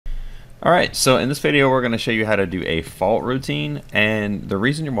Alright, so in this video we're going to show you how to do a fault routine and the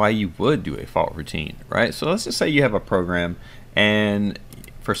reason why you would do a fault routine, right? So let's just say you have a program and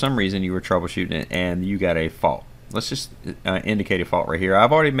for some reason you were troubleshooting it and you got a fault. Let's just indicate a fault right here.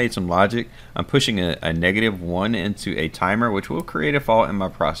 I've already made some logic. I'm pushing a -1 into a timer, which will create a fault in my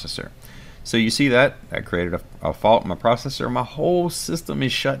processor. So you see that created a fault in my processor. My whole system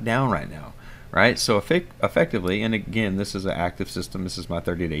is shut down right now. Right, so effectively, and again, this is an active system. This is my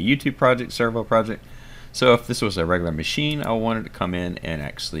 30-day YouTube project, servo project. So if this was a regular machine, I wanted to come in and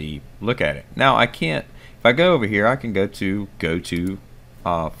actually look at it. Now I can't. If I go over here, I can go to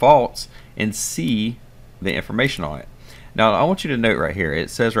faults and see the information on it. Now I want you to note right here. It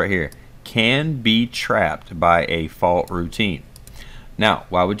says right here, can be trapped by a fault routine. Now,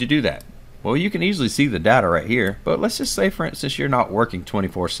 why would you do that? Well, you can easily see the data right here. But let's just say, for instance, you're not working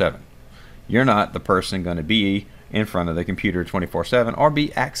 24/7. You're not the person going to be in front of the computer 24/7 or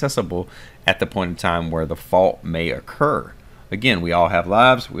be accessible at the point in time where the fault may occur. Again, we all have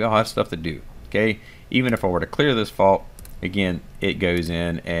lives, we all have stuff to do. Okay, even if I were to clear this fault, again, it goes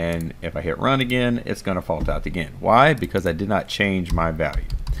in, and if I hit run again, it's going to fault out again. Why? Because I did not change my value.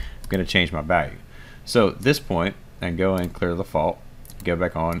 I'm going to change my value. So at this point, I can go and clear the fault, go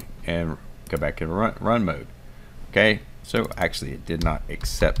back on, and go back to run mode. Okay. So actually it did not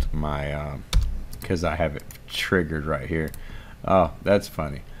accept my because I have it triggered right here. Oh, that's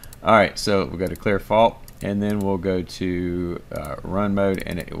funny. Alright, so we'll go to clear fault and then we'll go to run mode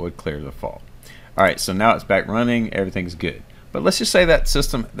and it would clear the fault. Alright, so now it's back running, everything's good. But let's just say that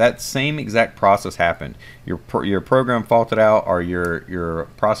system, that same exact process happened. Your program faulted out, or your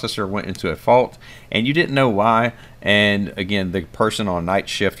processor went into a fault and you didn't know why, and again the person on night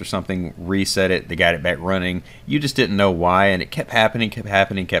shift or something reset it, they got it back running. You just didn't know why, and it kept happening.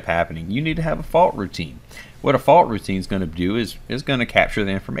 You need to have a fault routine. What a fault routine is going to do is going to capture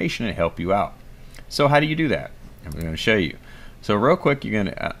the information and help you out. So how do you do that? I'm going to show you. So real quick,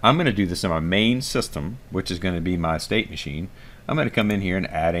 I'm going to do this in my main system, which is going to be my state machine. I'm going to come in here and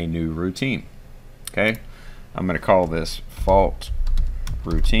add a new routine. Okay, I'm going to call this fault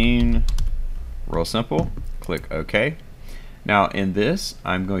routine. Real simple. Click OK. Now in this,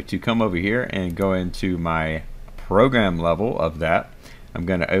 I'm going to come over here and go into my program level of that. I'm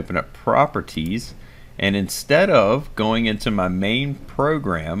going to open up properties, and instead of going into my main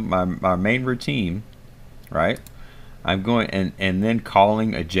program, my main routine, right? I'm going and then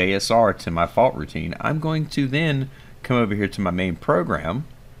calling a JSR to my fault routine. I'm going to then come over here to my main program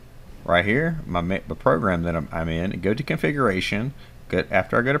right here, the program that I'm in, and go to configuration.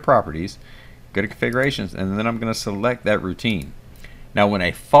 After I go to properties, go to configurations, and then I'm going to select that routine. Now when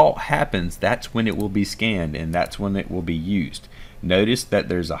a fault happens, that's when it will be scanned and that's when it will be used. Notice that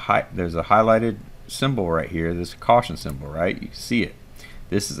there's a highlighted symbol right here, this caution symbol, right? You see it.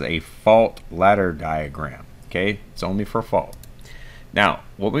 This is a fault ladder diagram. Okay, it's only for fault. Now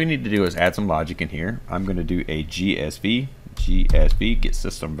what we need to do is add some logic in here. I'm going to do a GSV get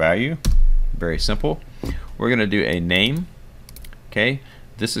system value. Very simple. We're going to do a name. Okay,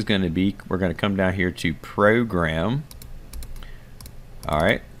 this is going to be, we're going to come down here to program.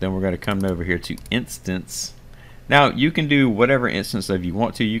 Alright, then we're going to come over here to instance. Now you can do whatever instance of you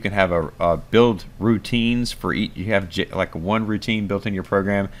want to. You can have a build routines for each. You have like one routine built in your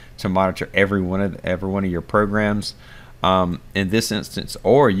program to monitor every one of your programs. In this instance,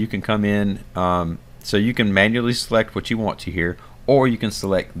 or you can come in, so you can manually select what you want to here, or you can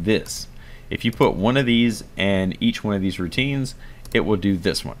select this. If you put one of these and each one of these routines, it will do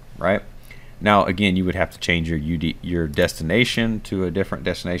this one, right? Now again, you would have to change your destination to a different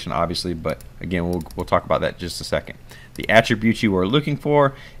destination, obviously, but again, we'll talk about that in just a second. The attribute you are looking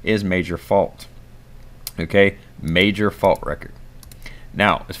for is major fault. Okay, major fault record.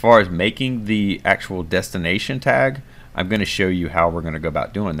 Now, as far as making the actual destination tag, I'm going to show you how we're going to go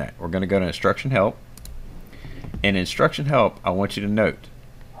about doing that. We're going to go to instruction help, and instruction help, I want you to note,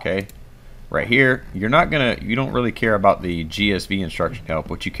 okay, right here, you don't really care about the GSV instruction help.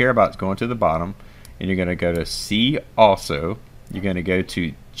 What you care about is going to the bottom, and you're going to go to see also. You're going to go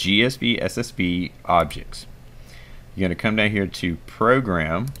to GSV SSV objects. You're going to come down here to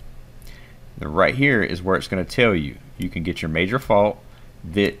program. Right here is where it's going to tell you you can get your major fault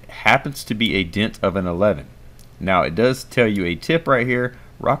that happens to be a dent of an 11. Now it does tell you a tip right here.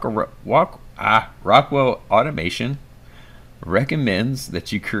 Rockwell Automation recommends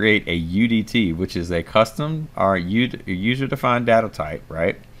that you create a UDT, which is a custom or user-defined data type,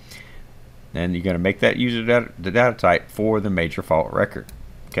 right? And you're going to make that the data type for the major fault record.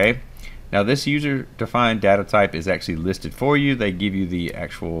 Okay. Now this user-defined data type is actually listed for you. They give you the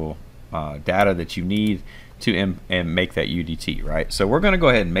actual data that you need and make that UDT, right? So we're going to go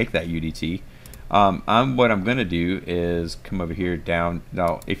ahead and make that UDT. What I'm going to do is come over here down.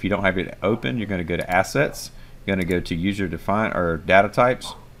 Now, if you don't have it open, you're going to go to Assets. You're going to go to User Define or Data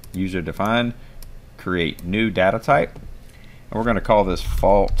Types, User Define, create new data type, and we're going to call this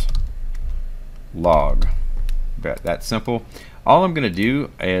fault log. That's simple. All I'm going to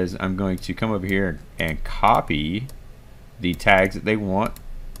do is I'm going to come over here and copy the tags that they want,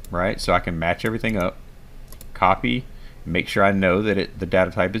 right? So I can match everything up. Copy, make sure I know that the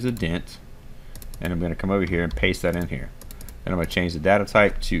data type is a dent, and I'm going to come over here and paste that in here. And I'm going to change the data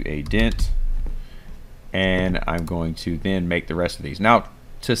type to a dent, and I'm going to then make the rest of these. Now,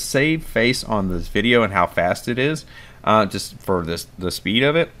 to save face on this video and how fast it is, just for the speed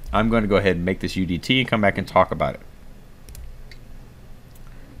of it, I'm going to go ahead and make this UDT and come back and talk about it.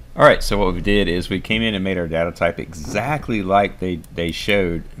 Alright, so what we did is we came in and made our data type exactly like they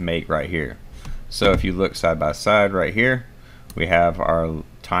showed make right here. So if you look side by side right here, we have our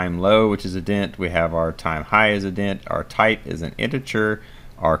time low, which is a dent. We have our time high as a dent. Our type is an integer.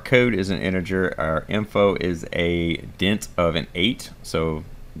 Our code is an integer. Our info is a dent of an 8. So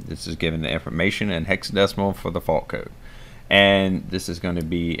this is given the information in hexadecimal for the fault code. And this is going to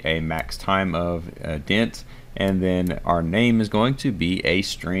be a max time of a dent. And then our name is going to be a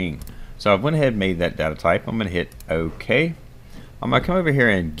string. So I went ahead and made that data type. I'm going to hit OK. I'm going to come over here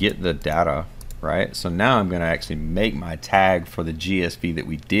and get the data. Right, so now I'm going to actually make my tag for the GSV that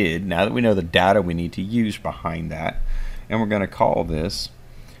we did. Now that we know the data we need to use behind that, and we're going to call this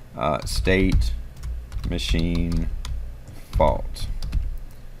state machine fault.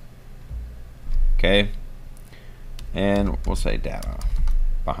 Okay, and we'll say data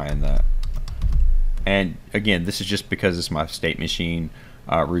behind that. And again, this is just because it's my state machine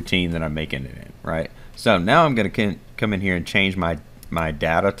routine that I'm making it in. Right, so now I'm going to come in here and change my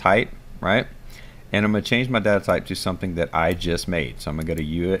data type. Right. And I'm going to change my data type to something that I just made. So I'm going to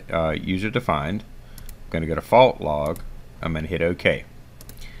go to user defined. I'm going to go to fault log. I'm going to hit OK.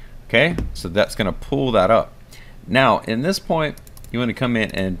 Okay, so that's going to pull that up. Now, in this point, you want to come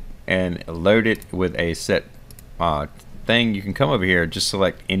in and load it with a set thing. You can come over here, just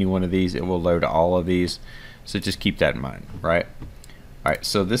select any one of these. It will load all of these. So just keep that in mind, right? Alright,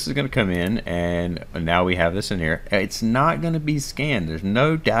 so this is going to come in, and now we have this in here. It's not going to be scanned. There's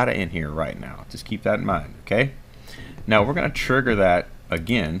no data in here right now. Just keep that in mind, okay? Now we're going to trigger that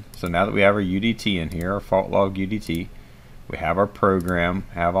again. So now that we have our UDT in here, our fault log UDT, we have our program,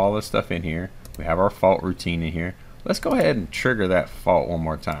 have all this stuff in here. We have our fault routine in here. Let's go ahead and trigger that fault one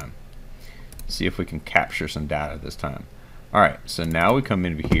more time. See if we can capture some data this time. Alright, so now we come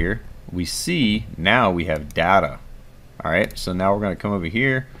in here. We see now we have data. Alright, so now we're going to come over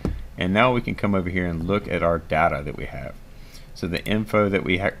here, and now we can come over here and look at our data that we have. So the info that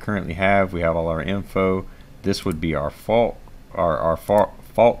we currently have, we have all our info. This would be our fault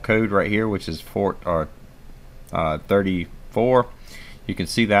code right here, which is 34. You can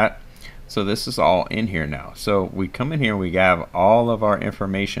see that. So this is all in here now. So we come in here and we have all of our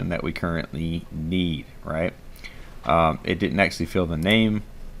information that we currently need, right? It didn't actually fill the name,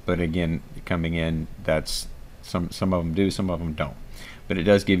 but again, coming in, that's some of them do, some of them don't, but it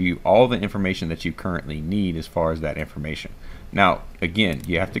does give you all the information that you currently need as far as that information. Now again,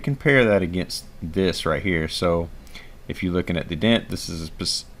 you have to compare that against this right here. So if you're looking at the dent, this is a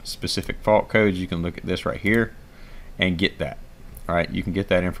specific fault code. You can look at this right here and get that. All right, you can get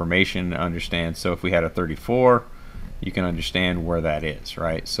that information and understand. So if we had a 34, you can understand where that is,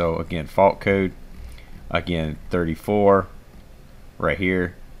 right? So again, fault code, again 34 right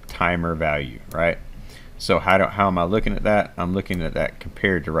here, timer value, right? So how am I looking at that? I'm looking at that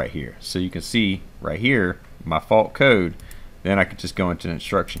compared to right here. So you can see right here my fault code. Then I could just go into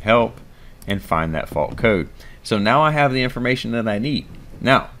instruction help and find that fault code. So now I have the information that I need.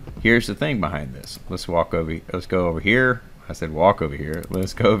 Now here's the thing behind this. Let's go over here. I said walk over here.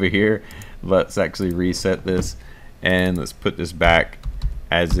 Let's go over here. Let's actually reset this, and let's put this back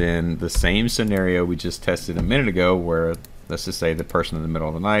as in the same scenario we just tested a minute ago, where let's just say the person in the middle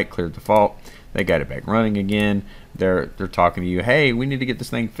of the night cleared the fault. They got it back running again. They're talking to you, hey, we need to get this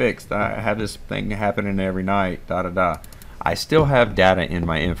thing fixed. I have this thing happening every night, da da da. I still have data in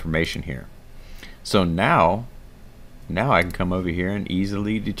my information here. So now I can come over here and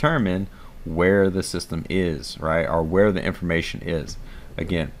easily determine where the system is, right? Or where the information is.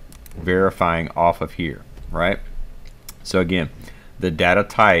 Again, verifying off of here, right? So again, the data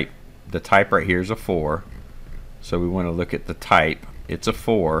type, the type right here is a 4. So we want to look at the type. It's a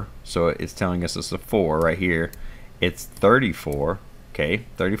 4, so it's telling us it's a 4 right here. It's 34, okay,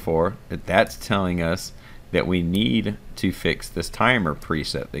 34. That's telling us that we need to fix this timer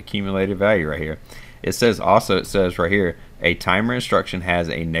preset, the accumulated value right here. It says also, it says right here, a timer instruction has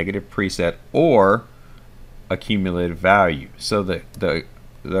a negative preset or a cumulative value. So the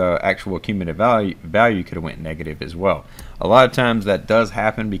actual cumulative value could have went negative as well. A lot of times that does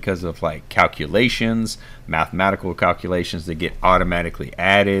happen because of like calculations, mathematical calculations that get automatically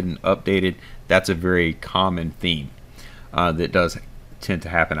added and updated. That's a very common theme that does tend to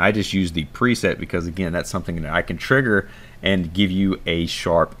happen. I just use the preset because, again, that's something that I can trigger and give you a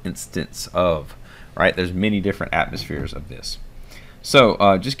sharp instance of, right? There's many different atmospheres of this.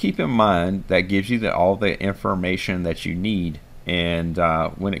 So just keep in mind that gives you all the information that you need, and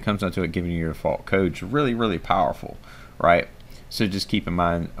when it comes down to it, giving you your default code is really, really powerful, right? So just keep in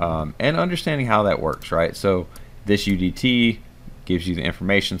mind and understanding how that works, right? So this UDT gives you the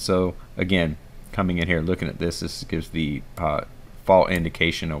information. So again, coming in here, looking at this gives the fault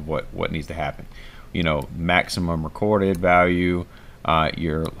indication of what needs to happen. You know, maximum recorded value,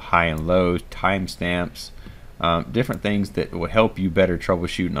 your high and low timestamps, different things that would help you better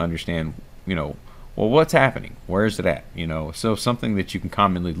troubleshoot and understand, you know, well, what's happening? Where is it at? You know, so something that you can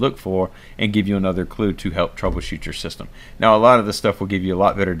commonly look for and give you another clue to help troubleshoot your system. Now, a lot of this stuff will give you a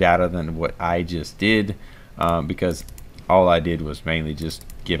lot better data than what I just did, because all I did was mainly just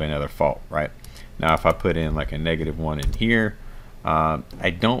give another fault, right? Now, if I put in like a -1 in here,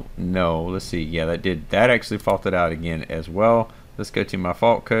 I don't know. Let's see. Yeah, that actually faulted out again as well. Let's go to my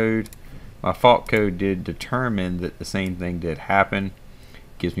fault code. My fault code did determine that the same thing did happen.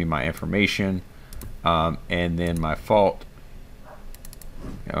 Gives me my information, and then my fault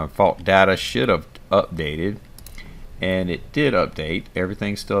data should have updated, and it did update.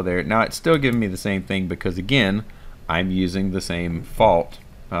 Everything's still there. Now it's still giving me the same thing because, again, I'm using the same fault,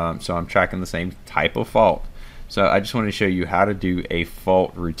 so I'm tracking the same type of fault. So I just want to show you how to do a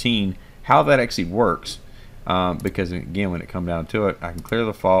fault routine, how that actually works, because again, when it comes down to it, I can clear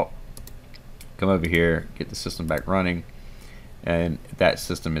the fault, come over here, get the system back running, and that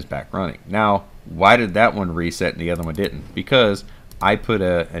system is back running. Now, why did that one reset and the other one didn't? Because I put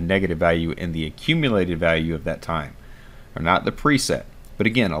a negative value in the accumulated value of that time, or not the preset. But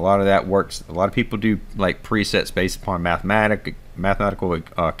again, a lot of that works. A lot of people do like presets based upon mathematical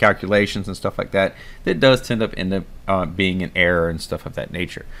calculations and stuff like that. That does end up being an error and stuff of that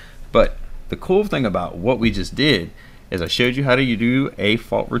nature. But the cool thing about what we just did is I showed you how to do a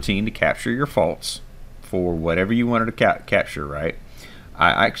fault routine to capture your faults for whatever you wanted to capture, right?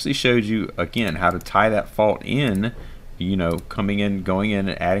 I actually showed you again how to tie that fault in, you know, going in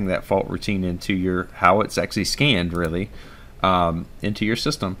and adding that fault routine into your, how it's actually scanned really, into your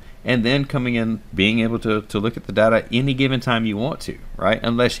system, and then coming in, being able to look at the data any given time you want to, right?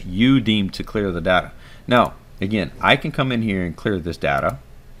 Unless you deem to clear the data. Now, again, I can come in here and clear this data,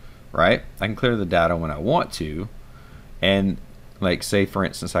 right? I can clear the data when I want to, and like say for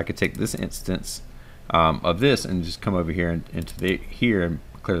instance, I could take this instance of this and just come over here and here and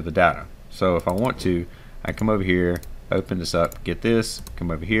clear the data. So if I want to, I come over here, open this up, get this, come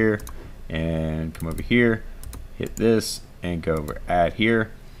over here, and come over here, hit this, and go over add here,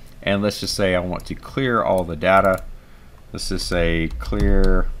 and let's just say I want to clear all the data. Let's just say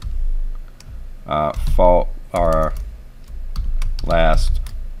clear fault or last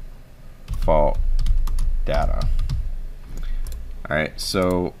fault data. Alright,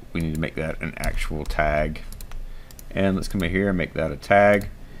 so we need to make that an actual tag, and let's come over here and make that a tag,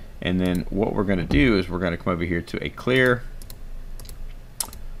 and then what we're going to do is we're going to come over here to a clear.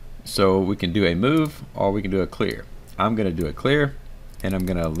 So we can do a move or we can do a clear. I'm going to do a clear, and I'm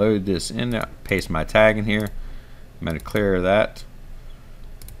going to load this in there, paste my tag in here. I'm going to clear that.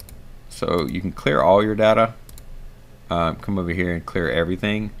 So you can clear all your data, come over here and clear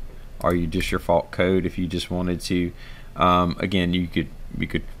everything, or you just your fault code if you just wanted to. Again, you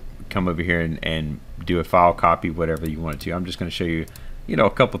could come over here and do a file copy, whatever you wanted to. I'm just going to show you, you know,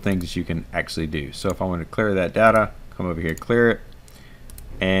 a couple things that you can actually do. So if I want to clear that data, come over here, clear it,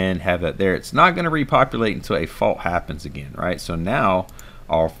 and have that there. It's not going to repopulate until a fault happens again, right? So now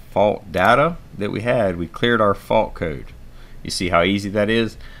our fault data that we had, we cleared our fault code. You see how easy that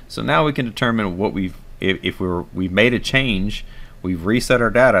is? So now we can determine what we've made a change, we've reset our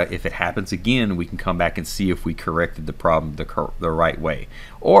data. If it happens again, we can come back and see if we corrected the problem the right way,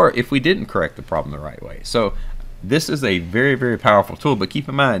 or if we didn't correct the problem the right way. So this is a very, very powerful tool, but keep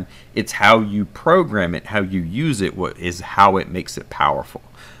in mind, it's how you program it, how you use it, what is how it makes it powerful.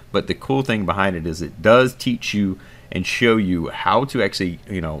 But the cool thing behind it is it does teach you and show you how to actually,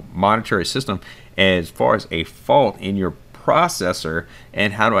 you know, monitor a system as far as a fault in your processor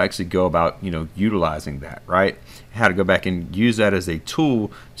and how to actually go about, utilizing that, right? How to go back and use that as a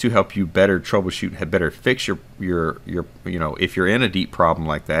tool to help you better troubleshoot, better fix your if you're in a deep problem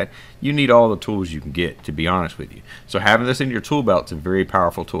like that, you need all the tools you can get, to be honest with you. So having this in your tool belt is a very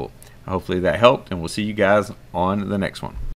powerful tool. Hopefully that helped, and we'll see you guys on the next one.